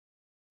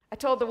I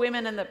told the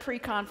women in the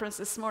pre-conference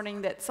this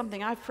morning that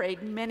something I've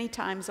prayed many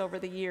times over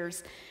the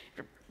years,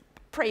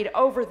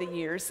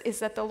 is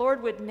that the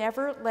Lord would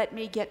never let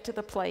me get to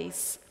the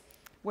place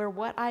where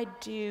what I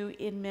do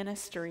in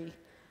ministry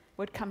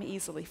would come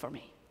easily for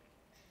me.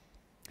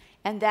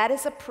 And that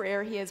is a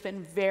prayer he has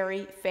been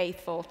very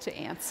faithful to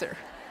answer.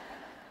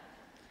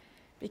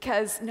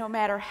 Because no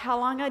matter how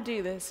long I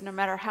do this, no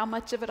matter how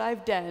much of it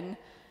I've done,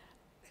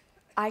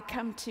 I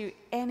come to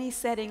any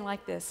setting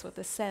like this with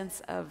a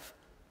sense of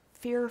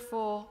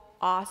fearful,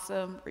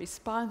 awesome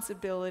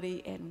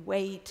responsibility and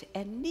weight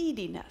and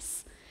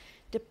neediness,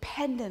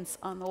 dependence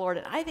on the Lord.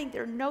 And I think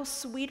there are no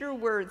sweeter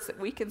words that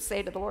we can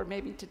say to the Lord.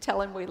 Maybe to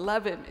tell him we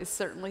love him is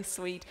certainly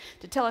sweet,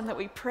 to tell him that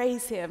we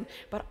praise him,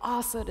 but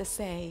also to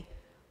say,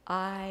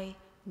 I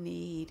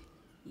need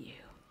you.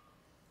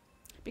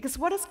 Because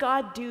what does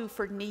God do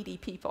for needy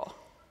people?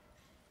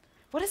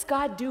 What does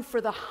God do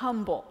for the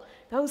humble,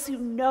 those who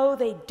know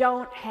they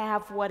don't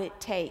have what it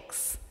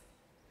takes?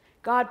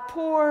 God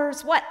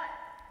pours what?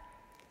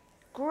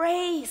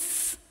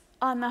 Grace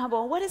on the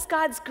humble. What is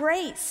God's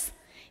grace?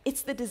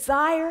 It's the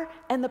desire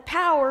and the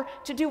power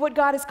to do what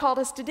God has called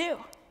us to do.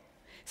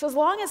 So as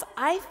long as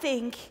I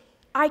think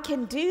I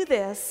can do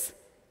this,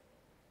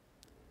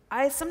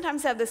 I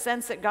sometimes have the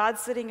sense that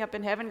God's sitting up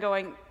in heaven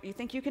going, you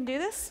think you can do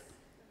this?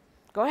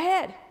 Go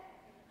ahead.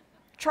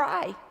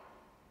 Try.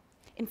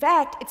 In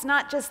fact, it's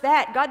not just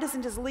that. God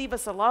doesn't just leave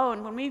us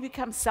alone. When we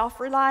become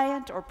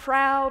self-reliant or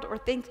proud or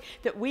think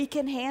that we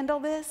can handle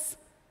this,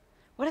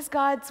 what does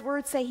God's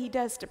word say he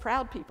does to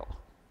proud people?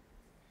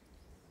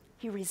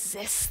 He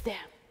resists them.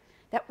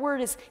 That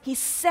word is, he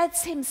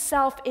sets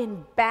himself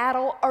in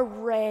battle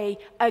array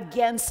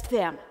against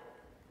them.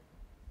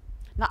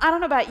 Now, I don't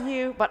know about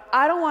you, but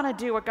I don't want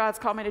to do what God's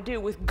called me to do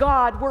with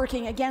God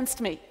working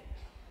against me.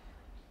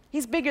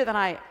 He's bigger than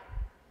I am.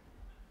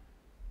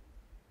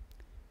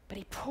 But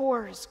he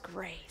pours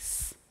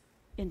grace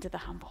into the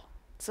humble.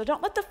 So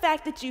don't let the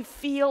fact that you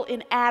feel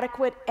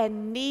inadequate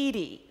and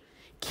needy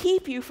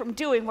keep you from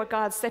doing what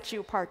God set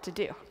you apart to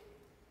do.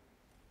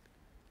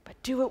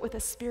 But do it with a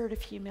spirit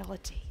of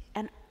humility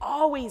and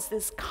always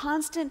this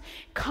constant,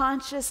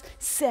 conscious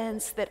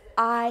sense that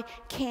I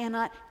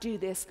cannot do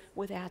this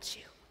without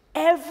you.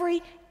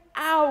 Every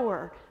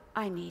hour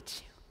I need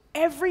you.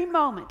 Every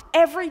moment,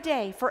 every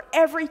day, for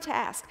every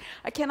task.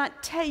 I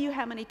cannot tell you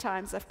how many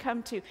times I've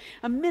come to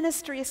a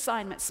ministry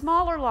assignment,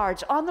 small or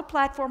large, on the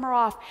platform or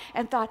off,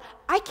 and thought,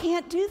 I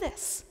can't do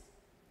this.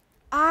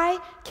 I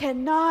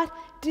cannot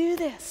do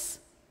this.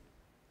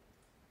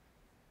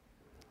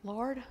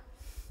 Lord,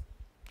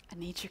 I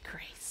need your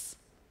grace.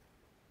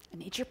 I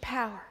need your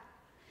power.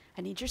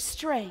 I need your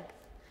strength.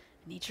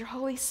 I need your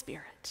Holy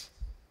Spirit.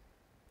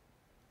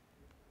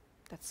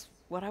 That's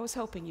what I was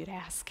hoping you'd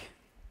ask.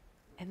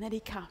 And then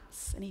he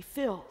comes, and he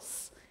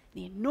fills,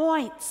 and he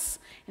anoints,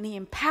 and he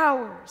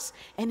empowers,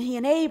 and he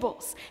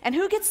enables. And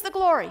who gets the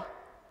glory?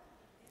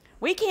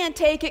 We can't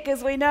take it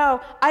because we know,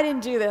 I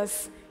didn't do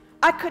this.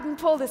 I couldn't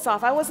pull this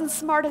off. I wasn't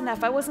smart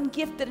enough. I wasn't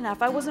gifted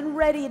enough. I wasn't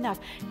ready enough.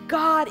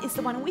 God is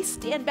the one. And we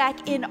stand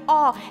back in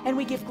awe, and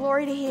we give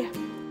glory to him.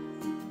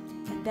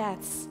 And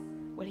that's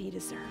what he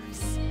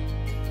deserves.